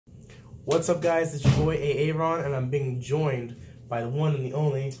What's up, guys? It's your boy Aaron, and I'm being joined by the one and the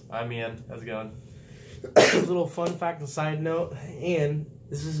only. I'm Ian. How's it going? Little fun fact and side note, and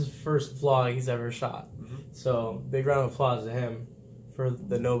this is his first vlog he's ever shot. So big round of applause to him for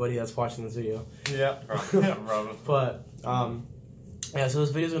the nobody that's watching this video. Yeah, probably. But yeah, so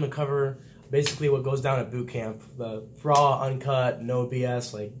this video is going to cover basically what goes down at boot camp, the raw, uncut, no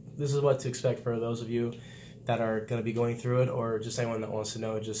BS. Like, this is what to expect for those of you that are going to be going through it, or just anyone that wants to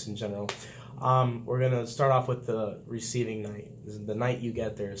know just in general. We're going to start off with the receiving night. This is the night you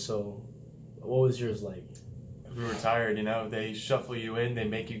get there. So what was yours like? We were tired, you know. They shuffle you in, they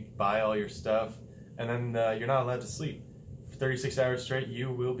make you buy all your stuff, and then you're not allowed to sleep. For 36 hours straight,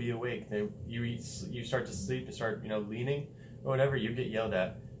 you will be awake. You start to sleep, you start, leaning or whatever, you get yelled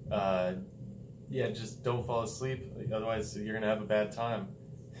at. Yeah, just don't fall asleep, otherwise you're going to have a bad time,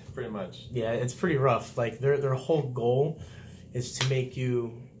 pretty much. Yeah, it's pretty rough. Like, their whole goal is to make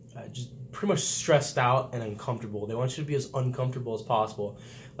you just pretty much stressed out and uncomfortable. They want you to be as uncomfortable as possible.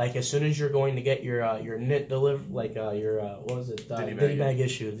 Like, as soon as you're going to get your knit delivered, like your what was it, ditty bag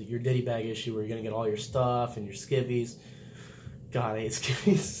issue, your ditty bag issue, where you're gonna get all your stuff and your skivvies. God, I hate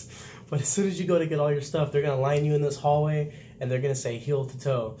skivvies. But as soon as you go to get all your stuff, they're gonna line you in this hallway and they're gonna say heel to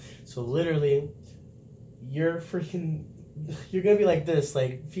toe. So literally, you're gonna be like this,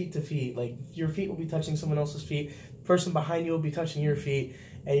 like feet to feet. Like, your feet will be touching someone else's feet. The person behind you will be touching your feet.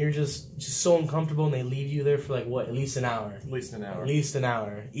 And you're just so uncomfortable, and they leave you there for, like, what, at least an hour? At least an hour. At least an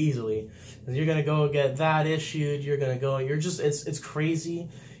hour, easily. And you're going to go get that issued, you're going to go, it's crazy.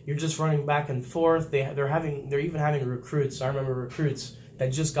 You're just running back and forth. They're even having recruits. I remember recruits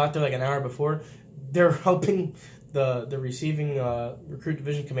that just got there like an hour before. They're helping the receiving recruit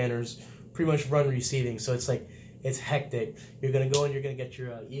division commanders pretty much run receiving. So it's like, it's hectic. You're going to go and you're going to get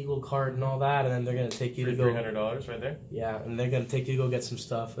your Eagle card and all that, and then they're going to take you to go... $300 right there? Yeah, and they're going to take you to go get some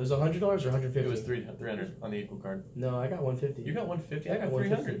stuff. It was $100 or $150? It was $300 on the Eagle card. No, I got $150. You got $150? I got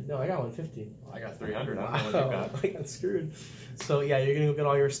 $300. No, I got $150. I got $300. I don't know what you got. I got screwed. So, yeah, you're going to go get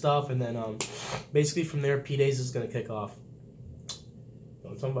all your stuff, and then basically from there, P-Days is going to kick off. You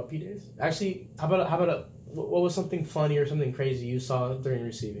want to talk about P-Days? Actually, how about what was something funny or something crazy you saw during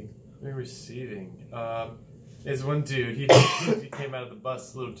receiving? During receiving? Is one dude, he came out of the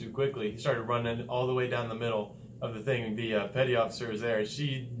bus a little too quickly. He started running all the way down the middle of the thing. The petty officer was there.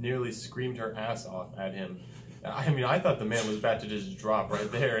 She nearly screamed her ass off at him. I mean, I thought the man was about to just drop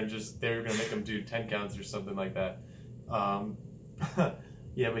right there and they were going to make him do 10 counts or something like that.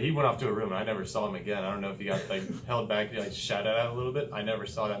 Yeah, but he went off to a room and I never saw him again. I don't know if he got held back, shouted out a little bit. I never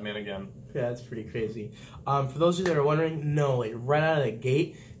saw that man again. Yeah, that's pretty crazy. For those of you that are wondering, no, right out of the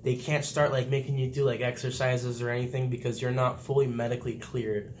gate, they can't start making you do exercises or anything because you're not fully medically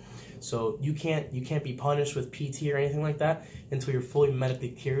cleared. So you can't be punished with PT or anything like that until you're fully medically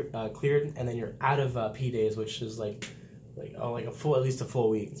cleared, and then you're out of P-Days, which is at least a full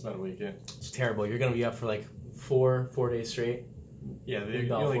week. It's about a week, yeah. It's terrible. You're gonna be up for 4 days straight. Yeah,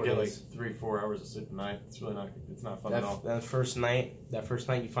 you only get 3-4 hours of sleep a night. It's really not fun at all. That first night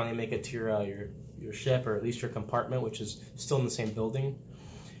you finally make it to your ship, or at least your compartment, which is still in the same building.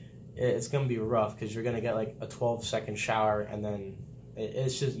 It's gonna be rough because you're gonna get a 12-second shower, and then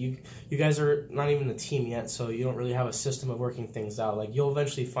it's just you guys are not even a team yet, so you don't really have a system of working things out. You'll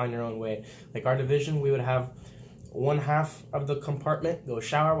eventually find your own way. Our division, we would have one half of the compartment go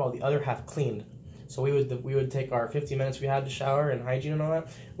shower while the other half cleaned. So we would take our 50 minutes we had to shower and hygiene and all that.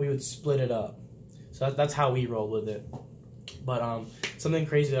 We would split it up. So that's how we roll with it. But something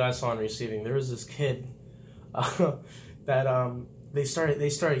crazy that I saw in receiving, there was this kid that they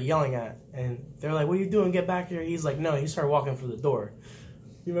started yelling at, and they're like, "What are you doing? Get back here!" He's like, "No." He started walking for the door.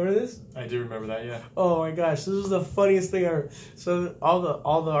 You remember this? I do remember that, yeah. Oh my gosh, this was the funniest thing ever. So all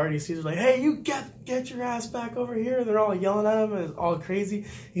the RDCs are like, "Hey, you get your ass back over here!" And they're all yelling at him, and it's all crazy.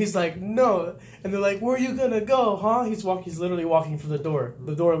 He's like, "No," and they're like, "Where are you gonna go, huh?" He's literally walking for the door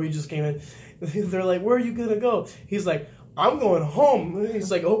we just came in. They're like, "Where are you gonna go?" He's like, "I'm going home."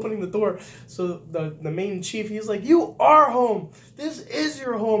 He's opening the door. So the main chief, he's like, "You are home. This is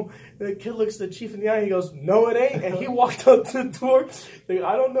your home." And the kid looks the chief in the eye. He goes, "No, it ain't." And he walked out the door.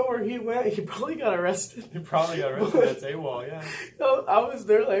 I don't know where he went. He probably got arrested. That's AWOL, yeah. I was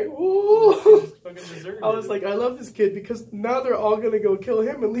there woo. Fucking I was like, I love this kid because now they're all going to go kill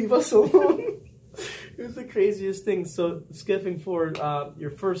him and leave us alone. It was the craziest thing. So skipping forward, your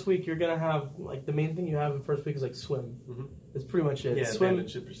first week, you're gonna have the main thing you have in first week is swim. That's pretty much it. Yeah, swim, abandon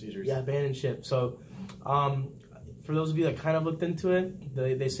ship procedures. Yeah, abandon ship. So, for those of you that kind of looked into it,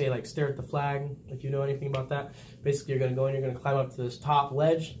 they say stare at the flag. If you know anything about that, basically you're gonna go and you're gonna climb up to this top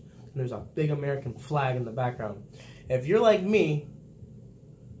ledge, and there's a big American flag in the background. If you're like me,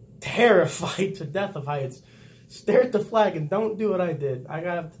 terrified to death of heights, stare at the flag and don't do what I did. I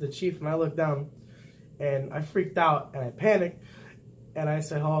got up to the chief and I looked down and I freaked out and I panicked and I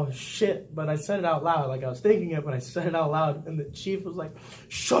said, oh shit, but I said it out loud. Like I was thinking it, but I said it out loud and the chief was like,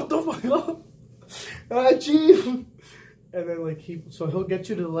 shut the fuck up. Chief. And then like he'll get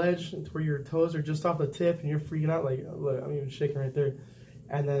you to the ledge to where your toes are just off the tip and you're freaking out like, look, I'm even shaking right there.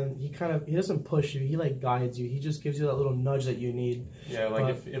 And then he doesn't push you, he like guides you. He just gives you that little nudge that you need. Yeah, like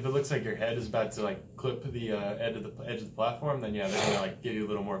if it looks like your head is about to like clip the edge of the platform, then yeah, they're gonna like give you a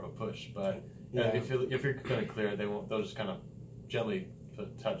little more of a push. But if you're gonna clear it, they'll just kind of gently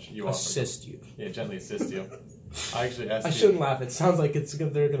touch you off. Assist you. Yeah, gently assist you. I actually asked. I shouldn't laugh. It sounds like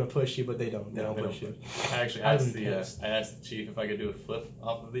they're gonna push you, but they don't. They don't push you. I actually asked I asked the chief if I could do a flip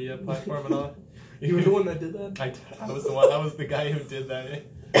off of the platform and all. You were the one that did that? I was the one. I was the guy who did that.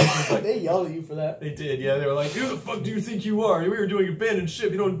 Like, they yelled at you for that. They did, yeah. They were like, "Who the fuck do you think you are? We were doing abandoned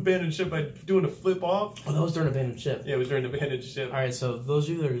ship. You don't abandon ship by doing a flip off." Oh, that was during abandoned ship. Yeah, it was during abandoned ship. All right, so those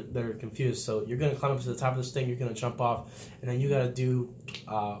of you that are confused, so you're gonna climb up to the top of this thing. You're gonna jump off, and then you gotta do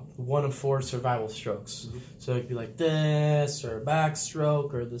 1 of 4 survival strokes. Mm-hmm. So it could be like this, or a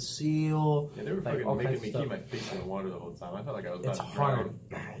backstroke, or the seal. Yeah, they were fucking making me keep my face in the water the whole time. I felt like I was about to drown.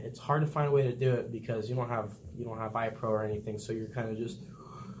 It's hard to find a way to do it because you don't have iPro or anything, so you're kind of just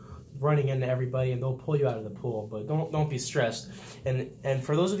running into everybody, and they'll pull you out of the pool. But don't be stressed. And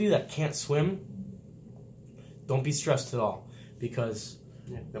for those of you that can't swim, don't be stressed at all because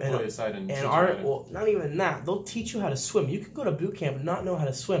they'll pull you aside and well, not even that. They'll teach you how to swim. You could go to boot camp and not know how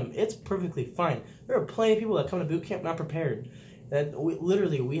to swim. It's perfectly fine. There are plenty of people that come to boot camp not prepared. And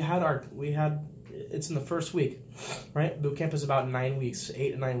we had it's in the first week, right? Boot camp is about 9 weeks,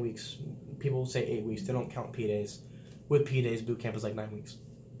 8 to 9 weeks. People say 8 weeks. They don't count P days. With P days, boot camp is like 9 weeks.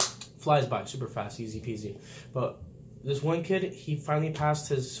 Flies by super fast, easy peasy. But this one kid, he finally passed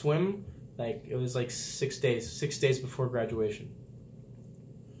his swim. Like it was like 6 days before graduation.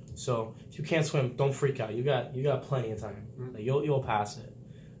 So if you can't swim, don't freak out. You got plenty of time. Mm-hmm. Like, you'll pass it,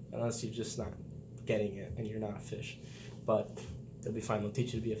 unless you're just not getting it and you're not a fish. But it'll be fine. They'll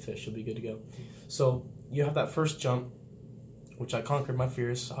teach you to be a fish. You'll be good to go. So you have that first jump, which I conquered my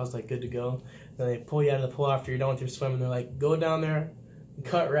fears. So I was like good to go. Then they pull you out of the pool after you're done with your swim, and they're like, go down there.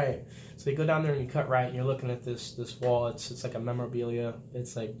 Cut right. So you go down there and you cut right, and you're looking at this wall. It's like a memorabilia.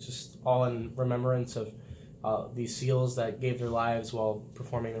 It's like just all in remembrance of these SEALs that gave their lives while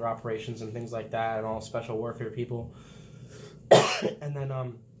performing their operations and things like that, and all special warfare people. And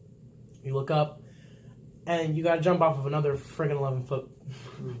then you look up, and you got to jump off of another friggin'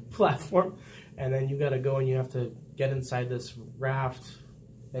 11-foot platform, and then you got to go and you have to get inside this raft.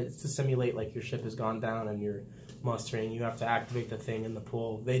 It's to simulate like your ship has gone down and you're mustering. You have to activate the thing in the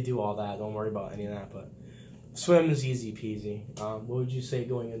pool. They do all that. Don't worry about any of that. But swim is easy peasy. What would you say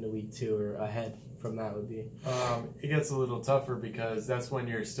going into week 2 or ahead from that would be? It gets a little tougher because that's when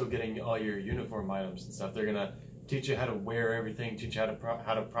you're still getting all your uniform items and stuff. They're gonna teach you how to wear everything, teach you how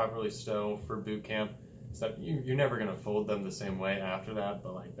to properly stow for boot camp stuff. You're never gonna fold them the same way after that,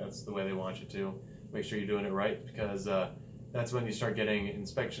 but like that's the way they want you to. Make sure you're doing it right because that's when you start getting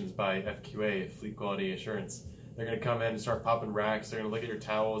inspections by FQA, Fleet Quality Assurance. They're gonna come in and start popping racks. They're gonna look at your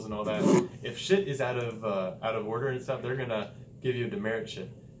towels and all that. If shit is out of order and stuff, they're gonna give you a demerit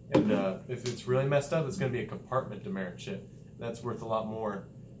shit. And if it's really messed up, it's gonna be a compartment demerit shit. That's worth a lot more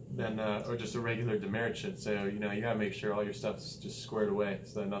than or just a regular demerit shit. So you gotta make sure all your stuff's just squared away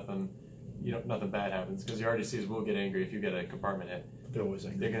so that nothing bad happens. Because the RDCs will get angry if you get a compartment hit. They're always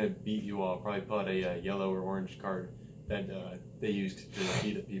angry. They're gonna beat you all. Probably pull out a yellow or orange card that they use to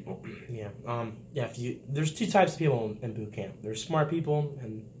beat at people. Yeah. There's 2 types of people in boot camp. There's smart people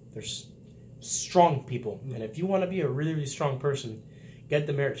and there's strong people. And if you want to be a really, really strong person, get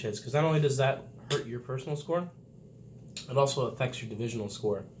the merit shits, because not only does that hurt your personal score, it also affects your divisional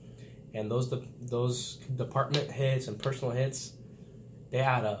score. And those department hits and personal hits, they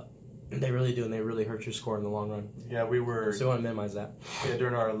add up. They really do, and they really hurt your score in the long run. Yeah, we were... So I want to minimize that. Yeah,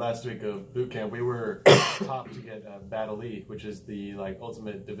 during our last week of boot camp, we were top to get Battle E, which is the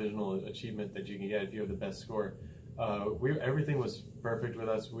ultimate divisional achievement that you can get if you have the best score. Everything was perfect with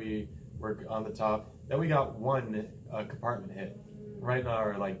us. We were on the top. Then we got 1 compartment hit right in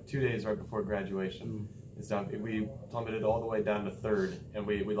our 2 days right before graduation. And stuff. We plummeted all the way down to 3rd, and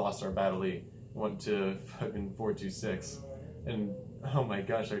we lost our Battle E. Went to fucking 426. And oh my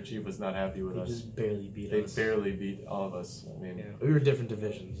gosh, our chief was not happy with us. They just barely beat us. They barely beat all of us. I mean, yeah, we were different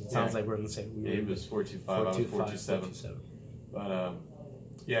divisions. It sounds like we're in the same. Yeah, he was 425, I was 427. But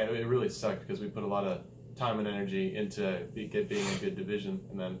yeah, it really sucked because we put a lot of time and energy into being a good division,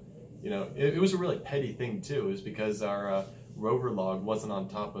 and then it was a really petty thing too. Is because our rover log wasn't on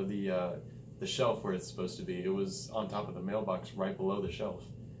top of the shelf where it's supposed to be. It was on top of the mailbox right below the shelf.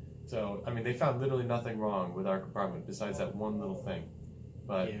 So, I mean, they found literally nothing wrong with our compartment besides that one little thing.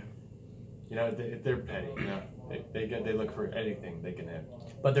 But, you know, they're petty, you know. They look for anything they can hit.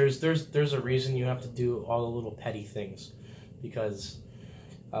 But there's a reason you have to do all the little petty things. Because,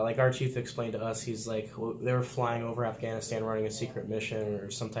 like our chief explained to us, he's like, they were flying over Afghanistan running a secret mission or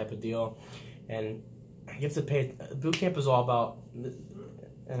some type of deal. And you have to pay, boot camp is all about,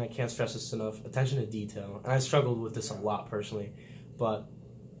 and I can't stress this enough, attention to detail. And I struggled with this a lot personally. But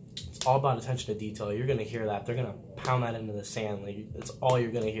it's all about attention to detail. You're going to hear that. They're going to pound that into the sand. Like, it's all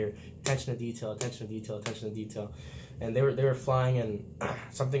you're going to hear. Attention to detail, attention to detail, attention to detail. And they were flying, and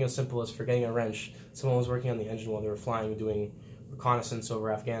something as simple as forgetting a wrench. Someone was working on the engine while they were flying, doing reconnaissance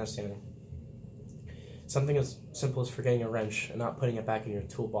over Afghanistan. Something as simple as forgetting a wrench and not putting it back in your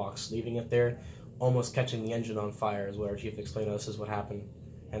toolbox, leaving it there, almost catching the engine on fire is what our chief explained to us is what happened.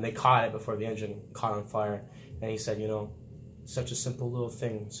 And they caught it before the engine caught on fire. And he said, you know, such a simple little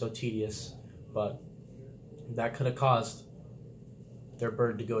thing, so tedious, but that could have caused their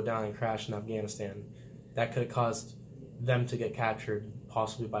bird to go down and crash in Afghanistan. That could have caused them to get captured,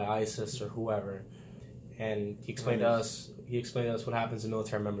 possibly by ISIS or whoever. And he explained to us what happens to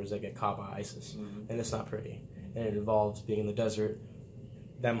military members that get caught by ISIS. And it's not pretty. And it involves being in the desert,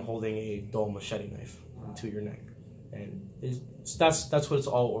 them holding a dull machete knife to your neck. And that's what it's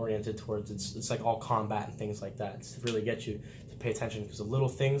all oriented towards. It's like all combat and things like that. It's to really get you to pay attention, because the little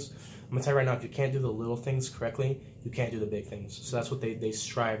things, I'm going to tell you right now, if you can't do the little things correctly, you can't do the big things. So that's what they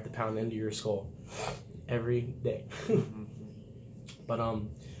strive to pound into your skull every day. But I'm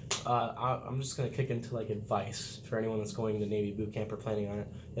just going to kick into like advice for anyone that's going to Navy boot camp or planning on it.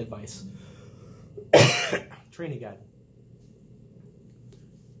 Advice. Training guide.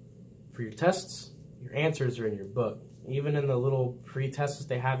 For your tests, your answers are in your book. Even in the little pre-tests that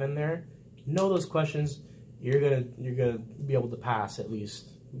they have in there, you know those questions, you're gonna be able to pass at least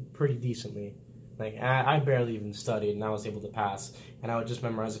pretty decently. Like I barely even studied, and I was able to pass. And I would just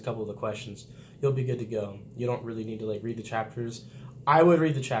memorize a couple of the questions. You'll be good to go. You don't really need to like read the chapters. I would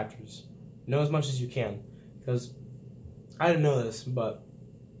read the chapters. Know as much as you can, because I didn't know this, but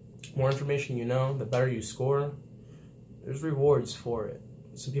more information you know, the better you score. There's rewards for it.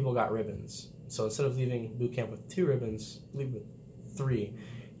 Some people got ribbons. So instead of leaving boot camp with 2 ribbons, leave with 3.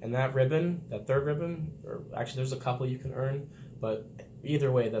 And that ribbon, that third ribbon, or actually there's a couple you can earn, but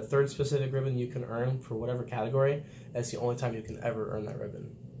either way, the third specific ribbon you can earn for whatever category, that's the only time you can ever earn that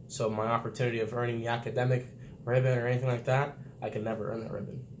ribbon. So my opportunity of earning the academic ribbon or anything like that, I can never earn that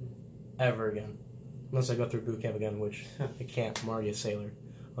ribbon. Ever again. Unless I go through boot camp again, which I can't. I'm already a sailor,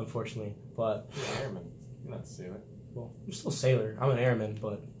 unfortunately. But you're an airman. You're not a sailor. Well, I'm still a sailor. I'm an airman,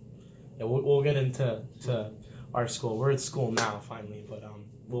 but yeah, we'll get into our school. We're at school now, finally, but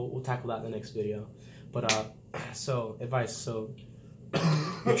we'll tackle that in the next video. But so advice. So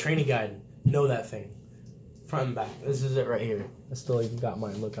your training guide, know that thing, front and back. This is it right here. I still even got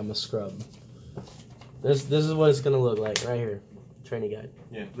mine. Look, I'm a scrub. This is what it's gonna look like right here. Training guide.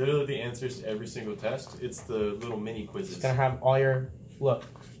 Yeah, literally the answers to every single test. It's the little mini quizzes. It's gonna have all your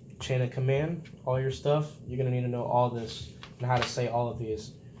chain of command, all your stuff. You're gonna need to know all this and how to say all of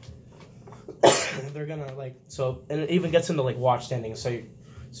these. They're gonna and it even gets into like watch standing. So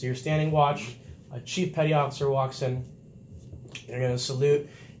you're standing watch. A chief petty officer walks in. You're gonna salute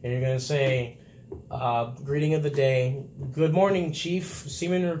and you're gonna say, greeting of the day. Good morning, Chief.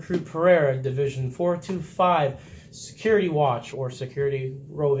 Seaman Recruit Pereira, Division 425, Security Watch or Security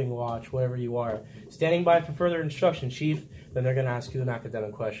Roving Watch, whatever you are. Standing by for further instruction, Chief. Then they're gonna ask you an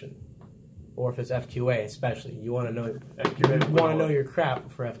academic question. Or if it's FQA, especially, you want to know. FQA you want to know your crap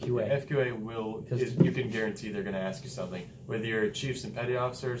for FQA. Yeah, FQA will. You can guarantee they're going to ask you something. With your chiefs and petty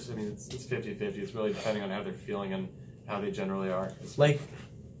officers, I mean, it's 50-50. It's really depending on how they're feeling and how they generally are.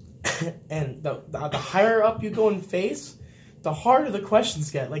 And the higher up you go in phase, the harder the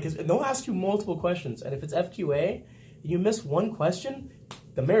questions get. Like, they'll ask you multiple questions, and if it's FQA, you miss one question,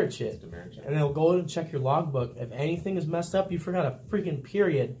 demerit shit. And they'll go and check your logbook. If anything is messed up, you forgot a freaking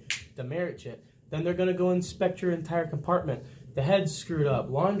period. Demerit shit. Then they're gonna go inspect your entire compartment. The head's screwed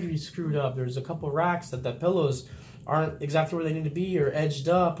up, laundry's screwed up. There's a couple racks that the pillows aren't exactly where they need to be, or edged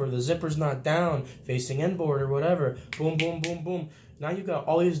up, or the zipper's not down, facing inboard, or whatever. Boom, boom, boom, boom. Now you got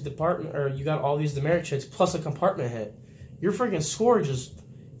all these demerit shits plus a compartment hit. Your freaking score is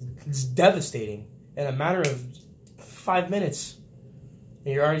devastating in a matter of 5 minutes.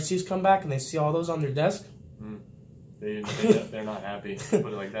 And your RDCs come back and they see all those on their desk. They're not happy. Put it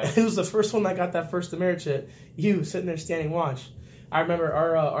like that. It was the first one that got that first demerit shit. You sitting there standing watch. I remember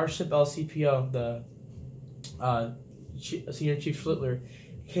our ship LCPO, Senior Chief Schlittler,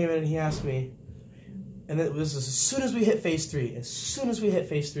 came in and he asked me, and this was as soon as we hit phase 3. As soon as we hit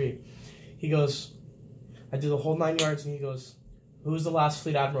phase 3, he goes, I do the whole 9 yards, and he goes, who was the last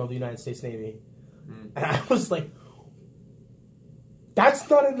Fleet Admiral of the United States Navy? And I was like, that's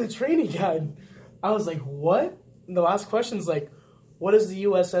not in the training guide. I was like, what? And the last question's like, what does the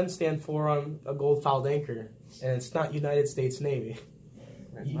USN stand for on a gold fouled anchor? And it's not United States Navy.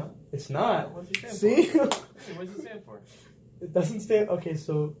 It's not? It's not. What's it stand See? for? What does it stand for? It doesn't stand... Okay,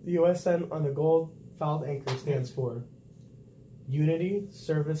 so the USN on the gold fouled anchor stands for Unity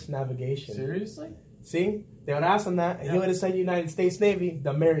Service Navigation. Seriously? See? They would ask him that, and he would have said United States Navy,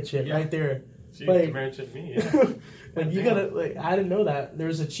 the merit ship right there. Chief, like, the merit ship me, yeah. Like, you gotta... Like, I didn't know that. There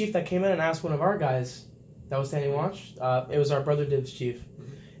was a chief that came in and asked one of our guys that was standing watch. It was our brother Dib's chief.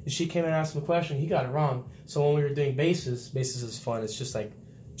 And she came in and asked him a question. He got it wrong. So when we were doing bases is fun. It's just like,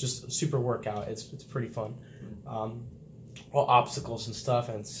 just super workout. It's pretty fun. All obstacles and stuff,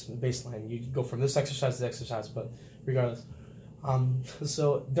 and it's baseline. You go from this exercise to this exercise, but regardless.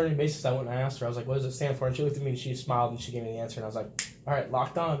 So during basis, I went and I asked her, I was like, what does it stand for? And she looked at me and she smiled and she gave me the answer. And I was like, all right,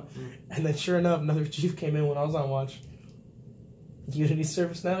 locked on. And then sure enough, another chief came in when I was on watch. Unity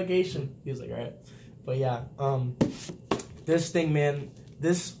Service Navigation. He was like, all right. But yeah, this thing, man,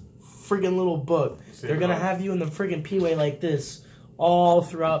 this friggin' little book, they're going to have you in the friggin' P-way like this all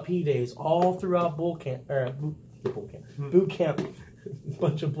throughout P-days, all throughout boot camp.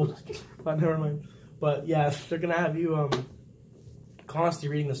 Bunch of bullshit. But never mind. But yeah, they're going to have you constantly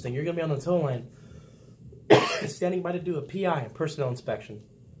reading this thing. You're going to be on the tow line, standing by to do a PI, personnel inspection.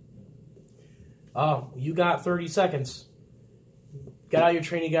 Oh, you got 30 seconds. Get out your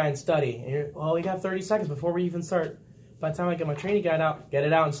training guide and study. And you're, well, we got 30 seconds before we even start. By the time I get my training guide out, get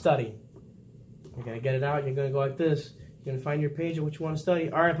it out and study. You're going to get it out, and you're going to go like this. You're going to find your page of what you want to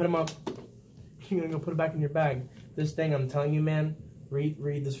study. All right, put them up. You're going to go put it back in your bag. This thing, I'm telling you, man,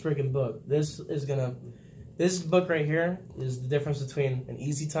 read this friggin' book. This book right here is the difference between an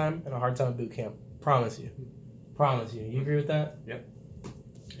easy time and a hard time at boot camp. Promise you. Promise you. You agree with that? Yep.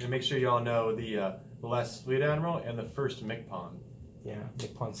 And make sure you all know the last Fleet Admiral and the first McPon. Yeah,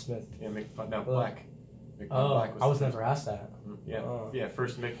 McPon Smith. Yeah, McPon. No, Black. McPon Black was I was never asked that. Yeah, yeah.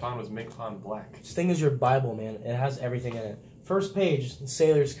 First McPon was McPon Black. This thing is your Bible, man. It has everything in it. First page,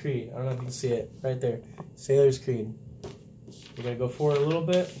 Sailor's Creed. I don't know if you can see it right there. Sailor's Creed. We're gonna go forward a little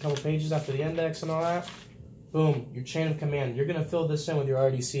bit, a couple pages after the index and all that. Boom, your chain of command. You're gonna fill this in with your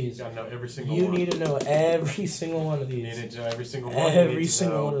RDCs. You gotta know every single one. You need to know every single one of these. You need to know every single one. Every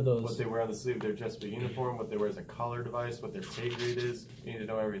single one of those. What they wear on the sleeve, their dress uniform, what they wear as a collar device, what their pay grade is. You need to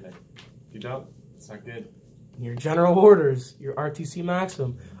know everything. If you don't, it's not good. Your general orders, your RTC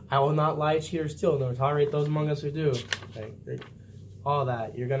maximum. I will not lie, cheat, or steal, nor tolerate those among us who do. Like, all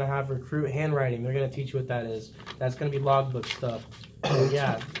that. You're gonna have recruit handwriting. They're gonna teach you what that is. That's gonna be logbook stuff.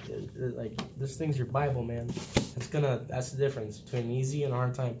 Yeah, like this thing's your Bible, man. That's the difference between an easy and a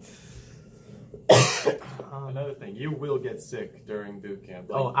hard time. Another thing, you will get sick during boot camp.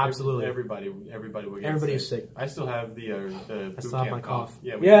 Like, absolutely. Everybody will get Everybody's sick. I still have the boot I still have camp my cough.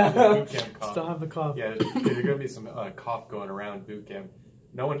 Yeah, the boot camp cough. Still have the cough. Yeah, there's gonna be some cough going around boot camp.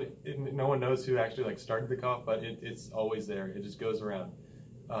 No one knows who actually like started the cough, but it's always there. It just goes around.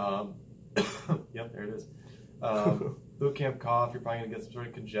 Yep, there it is. Boot camp cough. You're probably gonna get some sort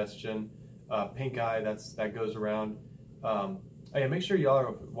of congestion. Pink eye. That goes around. Oh yeah, make sure y'all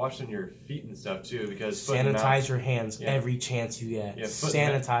are washing your feet and stuff too, because sanitize your hands every chance you get. Yeah,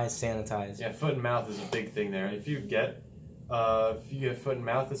 sanitize. Yeah, foot and mouth is a big thing there. If you get foot and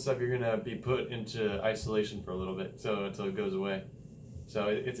mouth and stuff, you're gonna be put into isolation for a little bit, until it goes away. So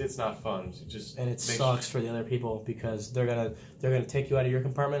it's not fun. And it sucks for the other people because they're gonna take you out of your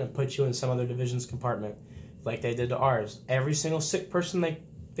compartment and put you in some other division's compartment, like they did to ours. Every single sick person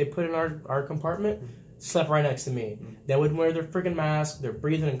they put in our compartment slept right next to me. They wouldn't wear their freaking mask. They're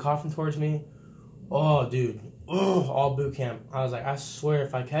breathing and coughing towards me. Oh, dude. Oh, all boot camp. I was like, I swear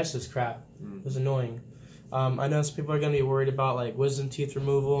if I catch this crap, it was annoying. I know some people are gonna be worried about like wisdom teeth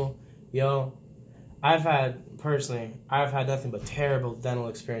removal. Yo, I've had nothing but terrible dental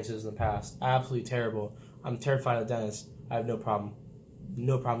experiences in the past. Absolutely terrible. I'm terrified of dentists. I have no problem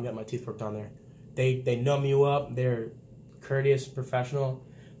getting my teeth worked on there. They numb you up. They're courteous and professional.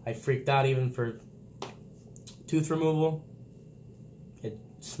 I freaked out even for tooth removal.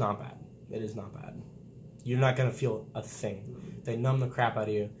 It's not bad. It is not bad. You're not going to feel a thing. They numb the crap out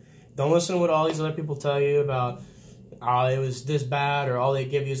of you. Don't listen to what all these other people tell you about, oh, it was this bad, or all they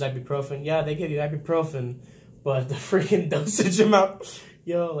give you is ibuprofen. Yeah, they give you ibuprofen, but the freaking dosage amount,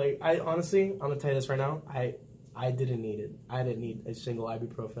 like, I'm going to tell you this right now, I didn't need it. I didn't need a single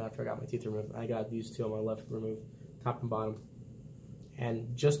ibuprofen after I got my teeth removed. I got these two on my left removed. top and bottom.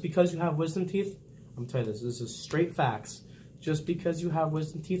 And just because you have wisdom teeth, I'm telling you this is straight facts. Just because you have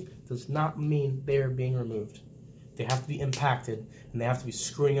wisdom teeth does not mean they are being removed. They have to be impacted, and they have to be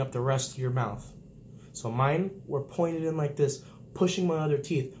screwing up the rest of your mouth. So mine were pointed in like this, pushing my other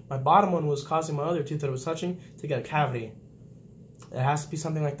teeth. My bottom one was causing my other tooth that I was touching to get a cavity. It has to be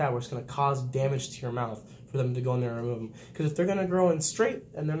something like that where it's going to cause damage to your mouth for them to go in there and remove them. Because if they're going to grow in straight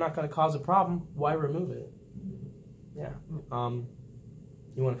and they're not going to cause a problem, why remove it? Yeah.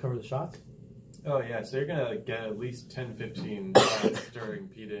 You want to cover the shots? Oh, yeah. So you're going to get at least 10, 15 shots during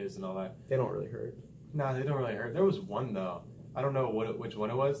P days and all that. They don't really hurt. No, they don't really hurt. There was one, though. I don't know which one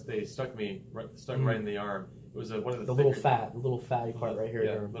it was. They stuck me right in the arm. It was one of the little fatty part right here.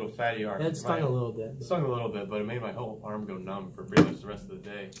 Yeah, little fatty arm. It stung a little bit. It stung a little bit, but it made my whole arm go numb for pretty much the rest of the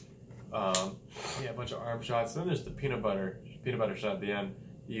day. Yeah, a bunch of arm shots. Then there's the peanut butter shot at the end.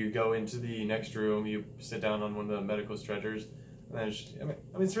 You go into the next room. You sit down on one of the medical stretchers. And then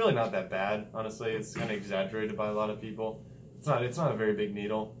it's really not that bad. Honestly, it's kind of exaggerated by a lot of people. It's not a very big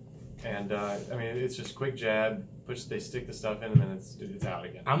needle, and it's just quick jab. They stick the stuff in, and then it's out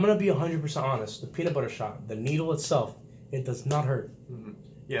again. I'm gonna be 100% honest. The peanut butter shot, the needle itself, it does not hurt. Mm-hmm.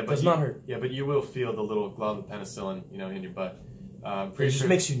 Yeah, but it does not hurt. Yeah, but you will feel the little glob of penicillin, in your butt. It just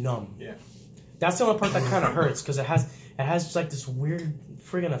makes you numb. Yeah, that's the only part that kind of hurts because it has just like this weird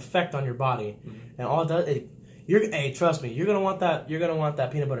friggin' effect on your body, and all it does. Hey, trust me, you're gonna want that. You're gonna want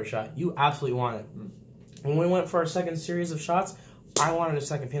that peanut butter shot. You absolutely want it. When we went for our second series of shots, I wanted a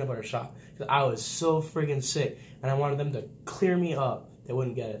second peanut butter shot because I was so friggin' sick, and I wanted them to clear me up. They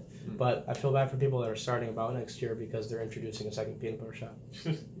wouldn't get it, but I feel bad for people that are starting about next year because they're introducing a second peanut butter shot.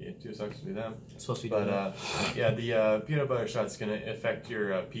 Yeah, too sucks to be them. It's supposed to be. But the peanut butter shot's gonna affect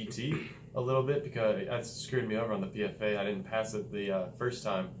your PT a little bit because that screwed me over on the PFA. I didn't pass it the first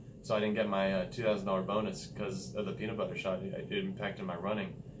time, so I didn't get my $2,000 bonus because of the peanut butter shot. It impacted my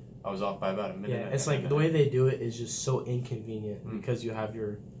running. I was off by about a minute. Yeah, it's like the way they do it is just so inconvenient because you have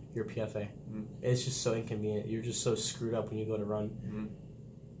your PFA. It's just so inconvenient. You're just so screwed up when you go to run.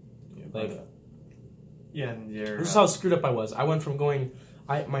 Yeah, and this is how screwed up I was. I went from going.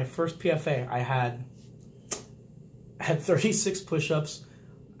 My first PFA, I had 36 push-ups.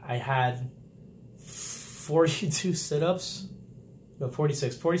 I had 42 sit-ups. No,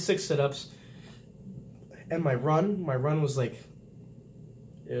 46 sit-ups. And my run was like.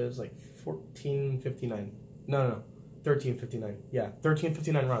 It was like 14:59. No, 13:59. Yeah,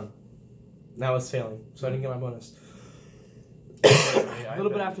 13:59 run. And I was failing, so I didn't get my bonus. A little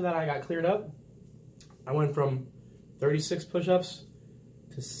bit after that, I got cleared up. I went from 36 push-ups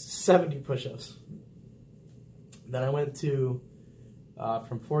to 70 push-ups. Then I went to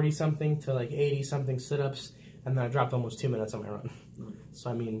from 40-something to like 80-something sit-ups, and then I dropped almost 2 minutes on my run. So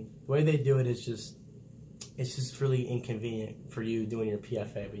I mean, the way they do it is just. It's just really inconvenient for you doing your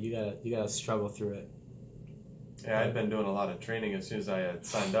PFA, but you gotta struggle through it. Yeah, I'd been doing a lot of training as soon as I had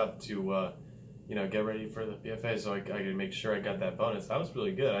signed up to, get ready for the PFA, so I could make sure I got that bonus. That was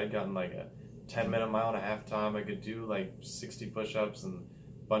really good. I'd gotten like a 10-minute mile-and-a-half time. I could do like 60 push-ups and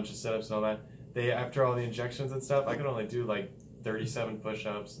a bunch of sit-ups and all that. After all the injections and stuff, I could only do like 37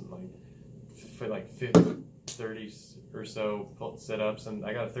 push-ups and like 30 or so sit-ups, and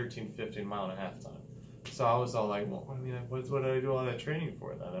I got a 15 mile-and-a-half time. So I was all like, well, what did I do all that training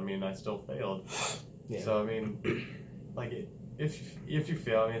for then? I still failed. Yeah. So, if you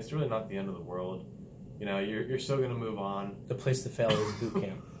fail, it's really not the end of the world. You're still going to move on. The place to fail is boot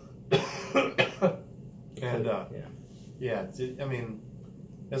camp. And,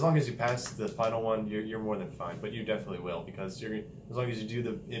 as long as you pass the final one, you're more than fine. But you definitely will, because as long as you do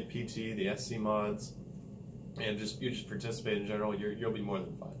the PT, the SC mods, and you just participate in general, you'll be more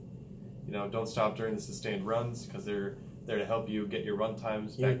than fine. Don't stop during the sustained runs because they're there to help you get your run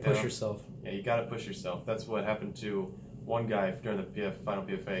times back down. You push yourself. Yeah, you got to push yourself. That's what happened to one guy during the final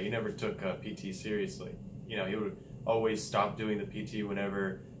PFA. He never took PT seriously. He would always stop doing the PT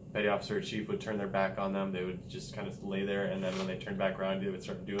whenever petty officer or chief would turn their back on them. They would just kind of lay there, and then when they turned back around, they would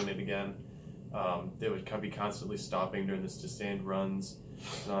start doing it again. They would be constantly stopping during the sustained runs.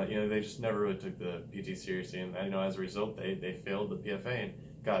 They just never really took the PT seriously, and as a result, they failed the PFA and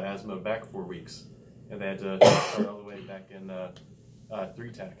got asthma back 4 weeks, and they had to start all the way back in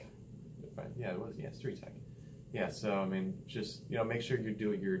 3-tac. Yeah, it was. Yeah, it's 3-tac. Yeah, so just make sure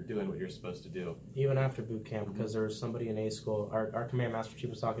you're doing what you're supposed to do. Even after boot camp, because there was somebody in A school. Our command master chief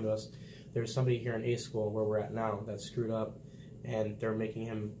was talking to us. There's somebody here in A school where we're at now that screwed up, and they're making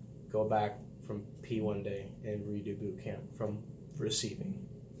him go back from P one day and redo boot camp from receiving,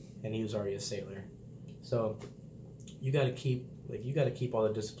 and he was already a sailor. So you got to keep all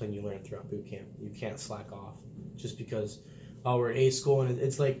the discipline you learned throughout boot camp. You can't slack off. just because we're A school, and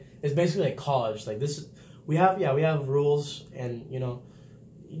it's basically like college. Like this, we have rules, and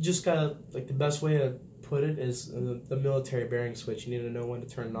you just gotta, like, the best way to put it is the military bearing switch. You need to know when to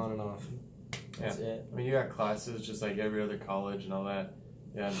turn it on and off. That's it. I mean, you got classes just like every other college and all that.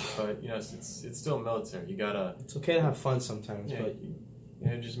 Yeah, but it's still military. You gotta. It's okay to have fun sometimes, but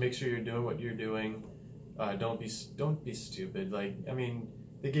just make sure you're doing what you're doing. Don't be stupid. Like, I mean,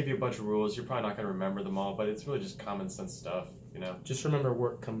 they give you a bunch of rules. You're probably not gonna remember them all, but it's really just common sense stuff. Just remember,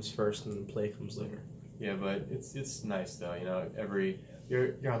 work comes first and then play comes later. Yeah, but it's nice though.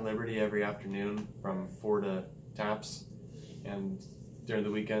 You're on Liberty every afternoon from 4 to taps, and during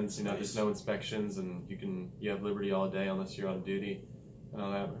the weekends, there's no inspections, and you have Liberty all day unless you're on duty and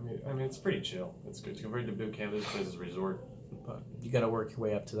all that. I mean, it's pretty chill. It's good compared to boot camp. This place is a resort, but you got to work your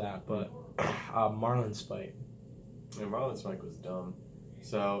way up to that. But Marlin Spike. Yeah, Marlin Spike was dumb.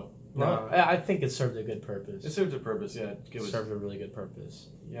 So no, I think it served a good purpose. It served a purpose. Yeah, it served a really good purpose.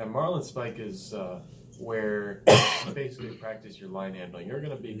 Yeah, Marlin Spike is where you basically practice your line handling. You're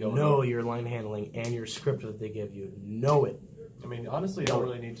going to be going know your line handling and your script that they give you. Know it. I mean, honestly, you don't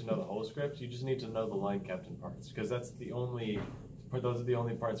really need to know the whole script. You just need to know the line captain parts, because those are the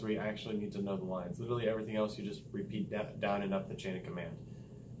only parts where you actually need to know the lines. Literally everything else you just repeat down and up the chain of command.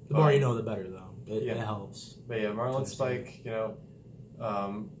 The more you know, the better, though. It helps. But yeah, Marlin Spike,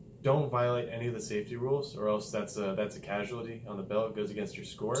 don't violate any of the safety rules, or else that's a casualty on the belt. It goes against your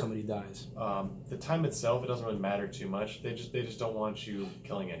score. Somebody dies. The time itself, it doesn't really matter too much. They just don't want you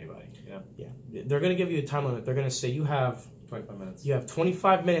killing anybody. Yeah. They're gonna give you a time limit. They're gonna say you have 25 minutes. You have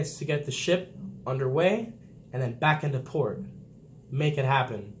 25 minutes to get the ship underway and then back into port. Make it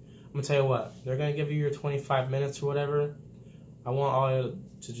happen. I'm gonna tell you what. They're gonna give you your 25 minutes or whatever. I want all you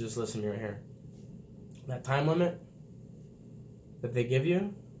to just listen to me right here. That time limit that they give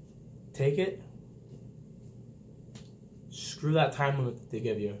you, take it. Screw that time limit that they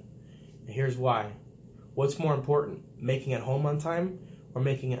give you. And here's why. What's more important, making it home on time or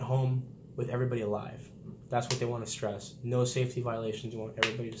making it home with everybody alive? That's what they want to stress. No safety violations. You want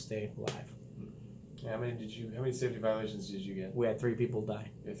everybody to stay alive. Yeah, how many safety violations did you get? We had 3 people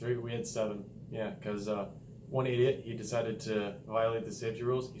die. Yeah, 3. We had 7. Yeah, because one idiot, he decided to violate the safety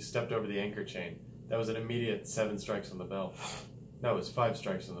rules. He stepped over the anchor chain. That was an immediate 7 strikes on the bell. No, it was 5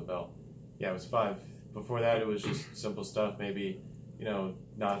 strikes on the bell. Yeah, it was 5. Before that, it was just simple stuff. Maybe,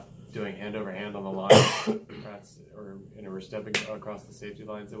 not doing hand over hand on the line, or stepping across the safety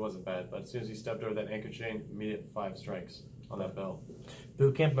lines. It wasn't bad, but as soon as he stepped over that anchor chain, immediate 5 strikes on that belt.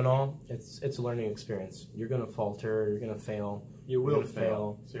 Boot camp and all, it's a learning experience. You're gonna falter. You're gonna fail. You will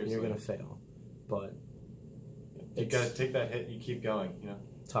fail. Seriously, you're gonna fail, but you gotta take that hit. You keep going.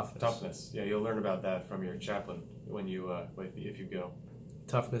 Toughness. Yeah, you'll learn about that from your chaplain when you if you go.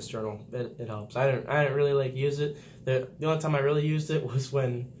 Toughness journal. It helps. I didn't really use it. The only time I really used it was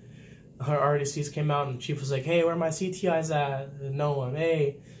when our RDCs came out and the chief was like, "Hey, where are my CTIs at?" And no one.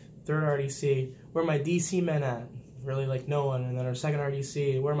 "Hey, third RDC, where are my DC men at?" Really, no one. And then our second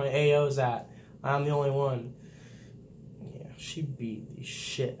RDC, "Where are my AOs at?" I'm the only one. Yeah, she beat the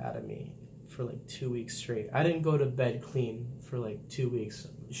shit out of me for 2 weeks straight. I didn't go to bed clean for 2 weeks.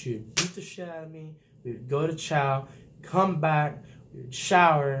 She would beat the shit out of me. We would go to chow, come back, we would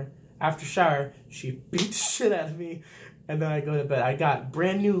shower. After shower, she beat the shit out of me. And then I go to bed. I got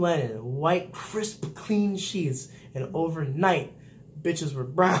brand new linen, white, crisp, clean sheets. And overnight, bitches were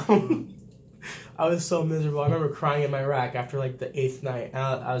brown. I was so miserable. I remember crying in my rack after the 8th night. And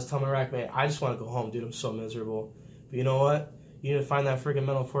I was telling my rack mate, "I just want to go home, dude. I'm so miserable." But you know what? You need to find that freaking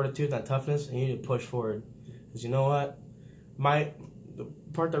mental fortitude, that toughness, and you need to push forward. Because you know what? The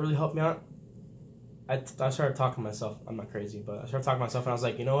part that really helped me out, I started talking to myself. I'm not crazy, but I started talking to myself, and I was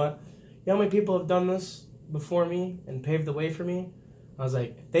like, you know what? You know how many people have done this before me and paved the way for me? I was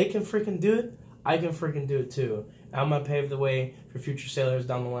like, if they can freaking do it, I can freaking do it too. And I'm going to pave the way for future sailors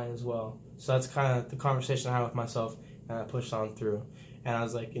down the line as well. So that's kind of the conversation I had with myself, and I pushed on through. And I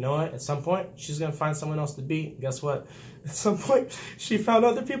was like, you know what? At some point, she's going to find someone else to beat. Guess what? At some point, she found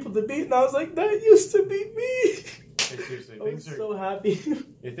other people to beat, and I was like, that used to be me. Hey, seriously, I was so happy.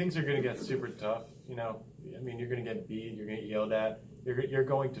 Yeah, things are going to get super tough. You're going to get beat. You're going to get yelled at. You're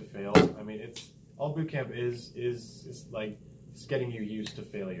going to fail. I mean, all boot camp is it's getting you used to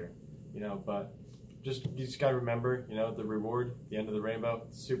failure. But you just got to remember, the reward, the end of the rainbow,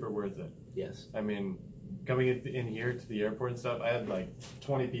 it's super worth it. Yes. I mean, coming in here to the airport and stuff, I had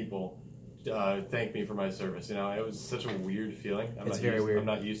 20 people thank me for my service. It was such a weird feeling. It's very weird. I'm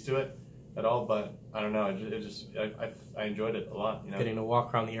not used to it at all, but I don't know. I enjoyed it a lot. Getting to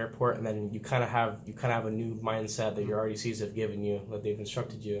walk around the airport, and then you kind of have a new mindset that your RDCs have given you, that they've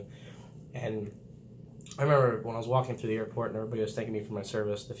instructed you. And I remember when I was walking through the airport and everybody was thanking me for my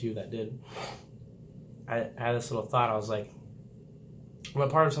service, the few that did, I had this little thought. I was like, I'm a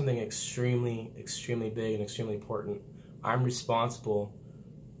part of something extremely, extremely big and extremely important. I'm responsible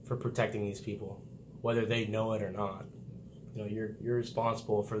for protecting these people, whether they know it or not. You know, you're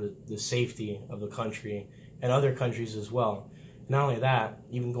responsible for the safety of the country and other countries as well. And not only that,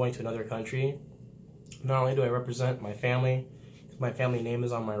 even going to another country, not only do I represent my family, because my family name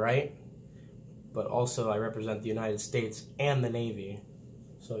is on my right, but also I represent the United States and the Navy.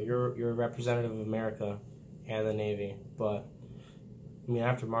 So you're a representative of America and the Navy. But, I mean,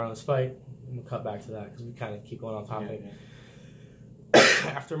 after Marlon's fight, I'm going to cut back to that because we kind of keep going on topic. Yeah.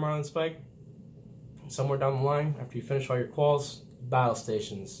 After Marlon's fight, somewhere down the line, after you finish all your quals, battle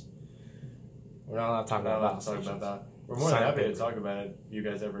stations. We're not allowed to talk about battle stations. That. We're more than happy to talk about it if you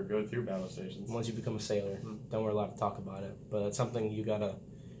guys ever go through battle stations. Once you become a sailor, then we're allowed to talk about it. But it's something you gotta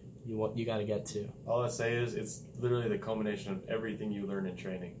get to. All I say is it's literally the culmination of everything you learn in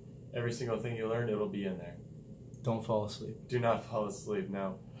training. Every single thing you learn, it'll be in there. Don't fall asleep. Do not fall asleep,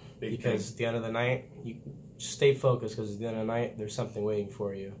 no. Because at the end of the night, you stay focused because at the end of the night, there's something waiting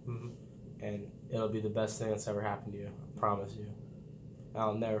for you. And it'll be the best thing that's ever happened to you. I promise you.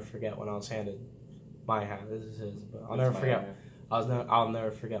 I'll never forget when I was handed my hat. This is his, but I'll never forget. I'll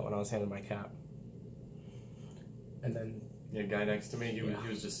never forget when I was handed my cap. And then the guy next to me, he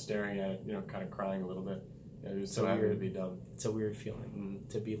was just staring at it, you know, kind of crying a little bit. Yeah, he was so happy to be done. It's a weird feeling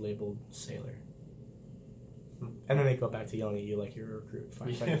to be labeled sailor. And then they go back to yelling at you like you're a recruit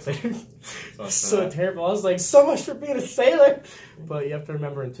 5 seconds later. So terrible. I was like, so much for being a sailor. But you have to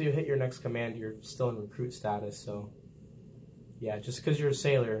remember, until you hit your next command, you're still in recruit status. So, yeah, just because you're a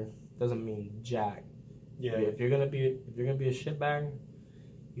sailor doesn't mean jack. Yeah. If you're gonna be a shitbag,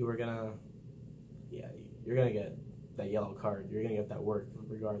 you're gonna get that yellow card. You're gonna get that work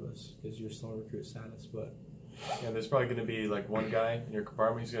regardless because you're still in recruit status. But yeah, there's probably gonna be like one guy in your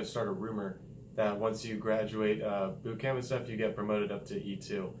compartment who's gonna start a rumor that once you graduate boot camp and stuff, you get promoted up to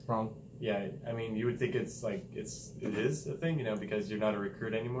E2. Wrong. Yeah, I mean, you would think it is a thing, you know, because you're not a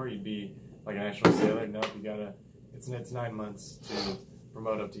recruit anymore. You'd be like an actual sailor. No, you gotta. It's 9 months to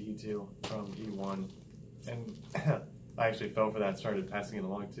promote up to E2 from E1, and I actually fell for that. Started passing it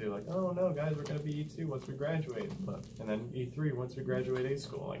along too, like, oh no, guys, we're gonna be E2 once we graduate, and then E3 once we graduate A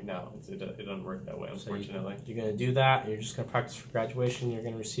school. Like, no, it doesn't work that way, unfortunately. So you're gonna do that. You're just gonna practice for graduation. You're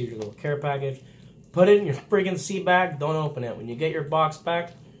gonna receive your little care package. Put it in your friggin' seat bag. Don't open it. When you get your box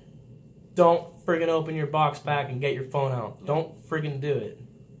back, don't friggin' open your box back and get your phone out. Don't friggin' do it.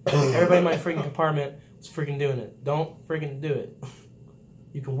 Everybody in my friggin' compartment is friggin' doing it. Don't friggin' do it.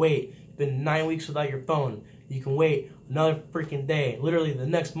 You can wait. It's been 9 weeks without your phone. You can wait another freaking day. Literally the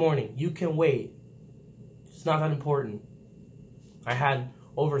next morning. You can wait. It's not that important. I had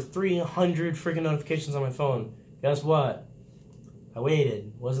over 300 freaking notifications on my phone. Guess what? I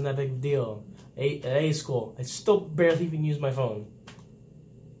waited. Wasn't that big of a deal. At A school, I still barely even use my phone.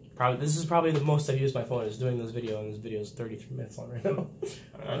 This is probably the most I've used my phone is doing this video, and this video is 33 minutes long right now.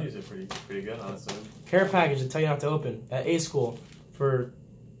 I use it pretty good, honestly. Care package to tell you not to open at A school for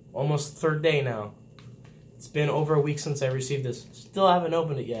almost the 3rd day now. It's been over a week since I received this. Still haven't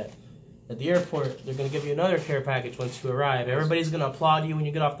opened it yet. At the airport, they're going to give you another care package once you arrive. Everybody's going to applaud you when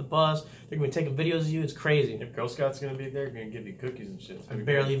you get off the bus. They're going to be taking videos of you. It's crazy. If Girl Scouts going to be there, they're going to give you cookies and shit. I've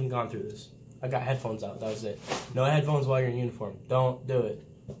barely even gone through this. I got headphones out. That was it. No headphones while you're in uniform. Don't do it.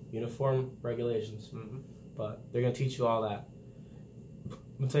 Uniform regulations. But they're going to teach you all that. I'm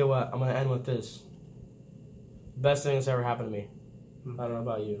going to tell you what. I'm going to end with this. Best thing that's ever happened to me. I don't know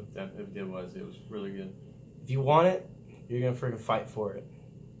about you. It was really good. If you want it, you're going to freaking fight for it.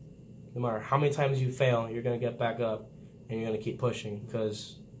 No matter how many times you fail, you're going to get back up and you're going to keep pushing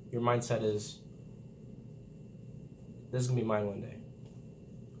because your mindset is, this is going to be mine one day.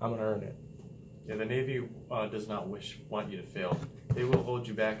 I'm going to earn it. Yeah, the Navy does not want you to fail. They will hold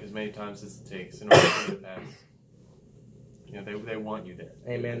you back as many times as it takes in order for you to pass. You know, they want you there.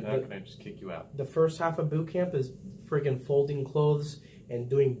 Hey, man, they're not going to just kick you out. The first half of boot camp is freaking folding clothes and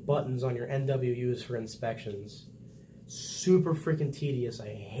doing buttons on your NWUs for inspections. Super freaking tedious. I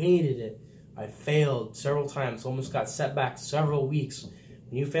hated it. I failed several times. Almost got set back several weeks.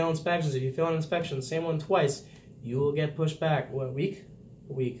 When you fail inspections, if you fail an inspection, same one twice, you will get pushed back. What, a week?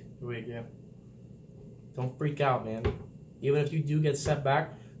 A week. A week, yeah. Don't freak out, man. Even if you do get set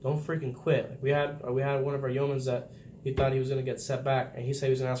back, don't freaking quit. Like we had one of our yeomans that he thought he was going to get set back, and he said he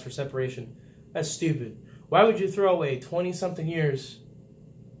was going to ask for separation. That's stupid. Why would you throw away 20-something years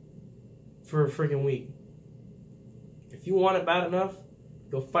for a freaking week? If you want it bad enough,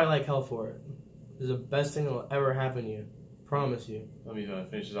 go fight like hell for it. This is the best thing that will ever happen to you. Promise you. Let me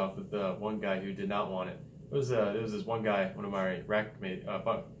finish it off with one guy who did not want it. was this one guy, one of my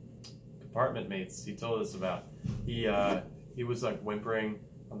compartment mates. He told us about. He was like whimpering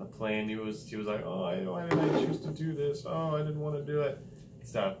on the plane. He was like, oh, why did I choose to do this? Oh, I didn't want to do it.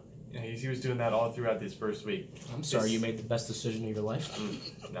 Stuff. He was doing that all throughout this first week. I'm sorry, you made the best decision of your life.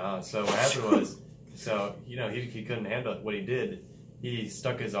 No, so what happened was, he couldn't handle it. What he did, he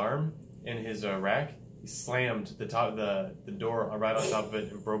stuck his arm in his rack. He slammed the door right on top of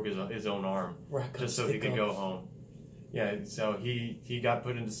it and broke his own arm just so he could go home. Yeah, so he got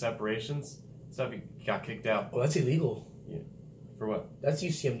put into separations. So he got kicked out. Well, that's illegal. Yeah. For what? That's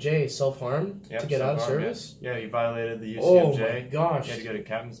UCMJ, self-harm to get out of service? Yeah, he violated the UCMJ. Oh my gosh. He had to go to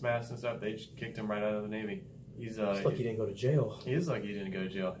captain's mast and stuff. They just kicked him right out of the Navy. He's lucky he didn't go to jail. He is lucky he didn't go to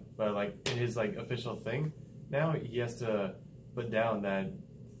jail. But like in his like official thing, now he has to put down that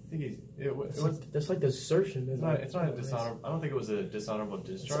I think that's like desertion. It's not a dishonorable. I don't think it was a dishonorable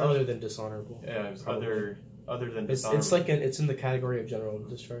discharge. It's other than dishonorable. Yeah, it was other than dishonorable. It's like it's in the category of general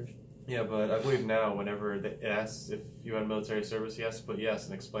discharge. Yeah, but I believe now whenever it asks if you had military service, he has to put yes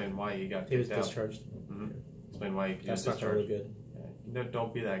and explain why he got kicked out. He was discharged. Mm-hmm. Explain why he was discharged. That's not really good. Yeah.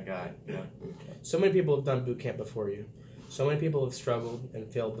 Don't be that guy. Yeah. So many people have done boot camp before you. So many people have struggled and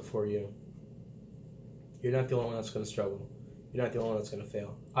failed before you. You're not the only one that's going to struggle. You're not the only one that's going to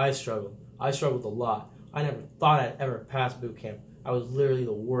fail. I struggled. I struggled a lot. I never thought I'd ever pass boot camp. I was literally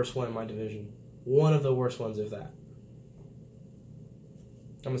the worst one in my division. One of the worst ones, if that.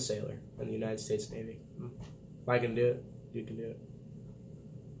 I'm a sailor in the United States Navy. If I can do it, you can do it.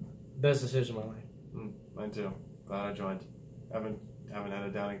 Best decision of my life. Mine too. Glad I joined. Haven't had a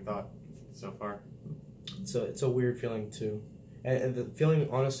downing thought so far. It's a weird feeling too, and the feeling,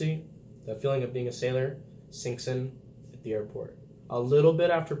 honestly, the feeling of being a sailor sinks in at the airport. A little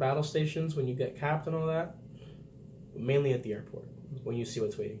bit after battle stations when you get capped and all that, but mainly at the airport when you see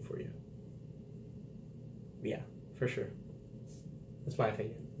what's waiting for you. Yeah, for sure. That's my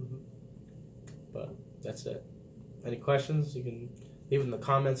opinion. But that's it. Any questions, you can leave in the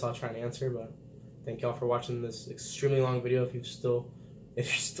comments. I'll try and answer. But thank y'all for watching this extremely long video. If you're still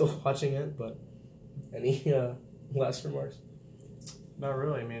watching it. But any last remarks? Not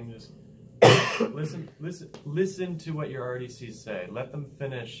really. I mean, just listen to what your RDCs say. Let them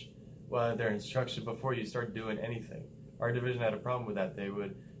finish their instruction before you start doing anything. Our division had a problem with that. They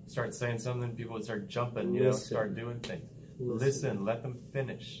would start saying something, people would start jumping, start doing things. Listen, let them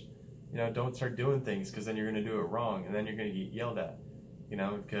finish. Don't start doing things because then you're going to do it wrong and then you're going to get yelled at.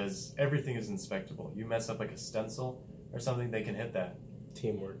 Because everything is inspectable. You mess up like a stencil or something, they can hit that.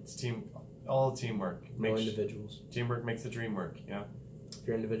 Teamwork. It's all teamwork. No individuals. Teamwork makes the dream work. If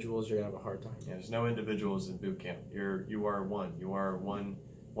you're individuals, you're gonna have a hard time. Yeah, there's no individuals in boot camp. You are one. You are one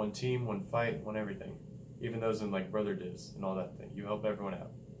team, one fight, one everything. Even those in like brother divs and all that thing. You help everyone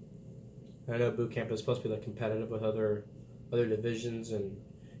out. I know boot camp is supposed to be like competitive with other divisions, and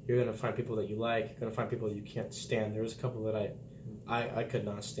you're gonna find people that you like. You're gonna find people that you can't stand. There was a couple that I could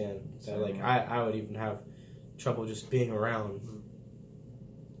not stand. That I would even have trouble just being around.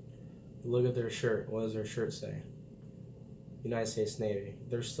 Look at their shirt. What does their shirt say? United States Navy.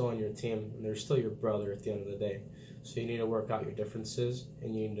 They're still on your team, and they're still your brother at the end of the day. So you need to work out your differences,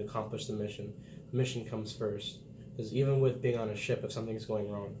 and you need to accomplish the mission. The mission comes first. Because even with being on a ship, if something's going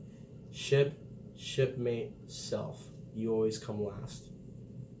wrong, shipmate, self, you always come last.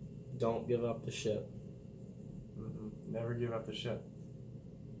 Don't give up the ship. Never give up the ship.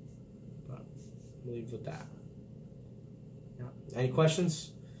 But we'll leave with that. Yeah. Any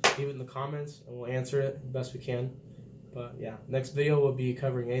questions? Leave it in the comments, and we'll answer it the best we can. But yeah, next video will be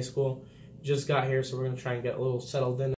covering A school. Just got here, so we're going to try and get a little settled in.